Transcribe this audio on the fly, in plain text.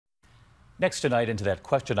Next tonight, into that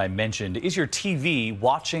question I mentioned, is your TV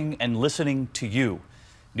watching and listening to you?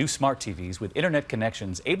 New smart TVs with internet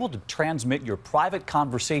connections able to transmit your private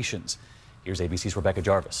conversations. Here's ABC's Rebecca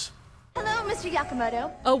Jarvis. Hello, Mr.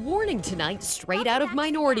 Yakamoto. A warning tonight straight out of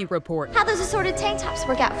Minority Report. How those assorted tank tops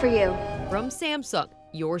work out for you? From Samsung,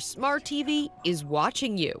 your smart TV is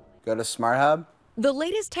watching you. Go to Smart Hub. The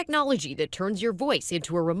latest technology that turns your voice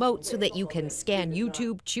into a remote so that you can scan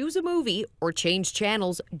YouTube, choose a movie, or change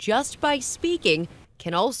channels just by speaking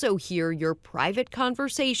can also hear your private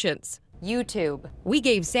conversations. YouTube. We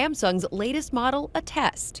gave Samsung's latest model a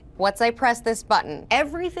test. Once I press this button,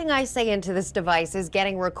 everything I say into this device is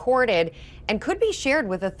getting recorded and could be shared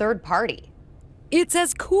with a third party. It's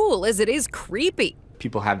as cool as it is creepy.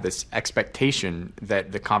 People have this expectation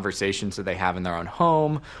that the conversations that they have in their own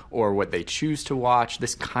home or what they choose to watch,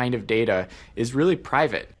 this kind of data is really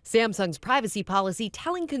private. Samsung's privacy policy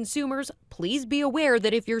telling consumers, please be aware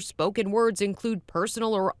that if your spoken words include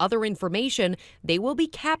personal or other information, they will be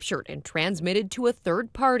captured and transmitted to a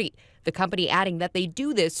third party. The company adding that they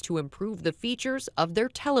do this to improve the features of their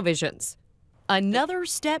televisions. Another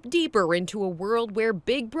step deeper into a world where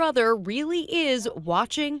Big Brother really is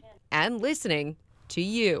watching and listening to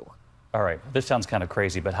you. All right, this sounds kind of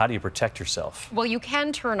crazy, but how do you protect yourself? Well, you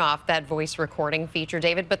can turn off that voice recording feature,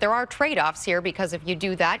 David, but there are trade-offs here because if you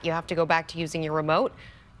do that, you have to go back to using your remote.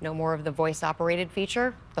 No more of the voice-operated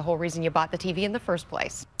feature, the whole reason you bought the TV in the first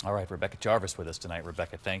place. All right, Rebecca Jarvis with us tonight.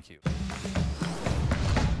 Rebecca, thank you.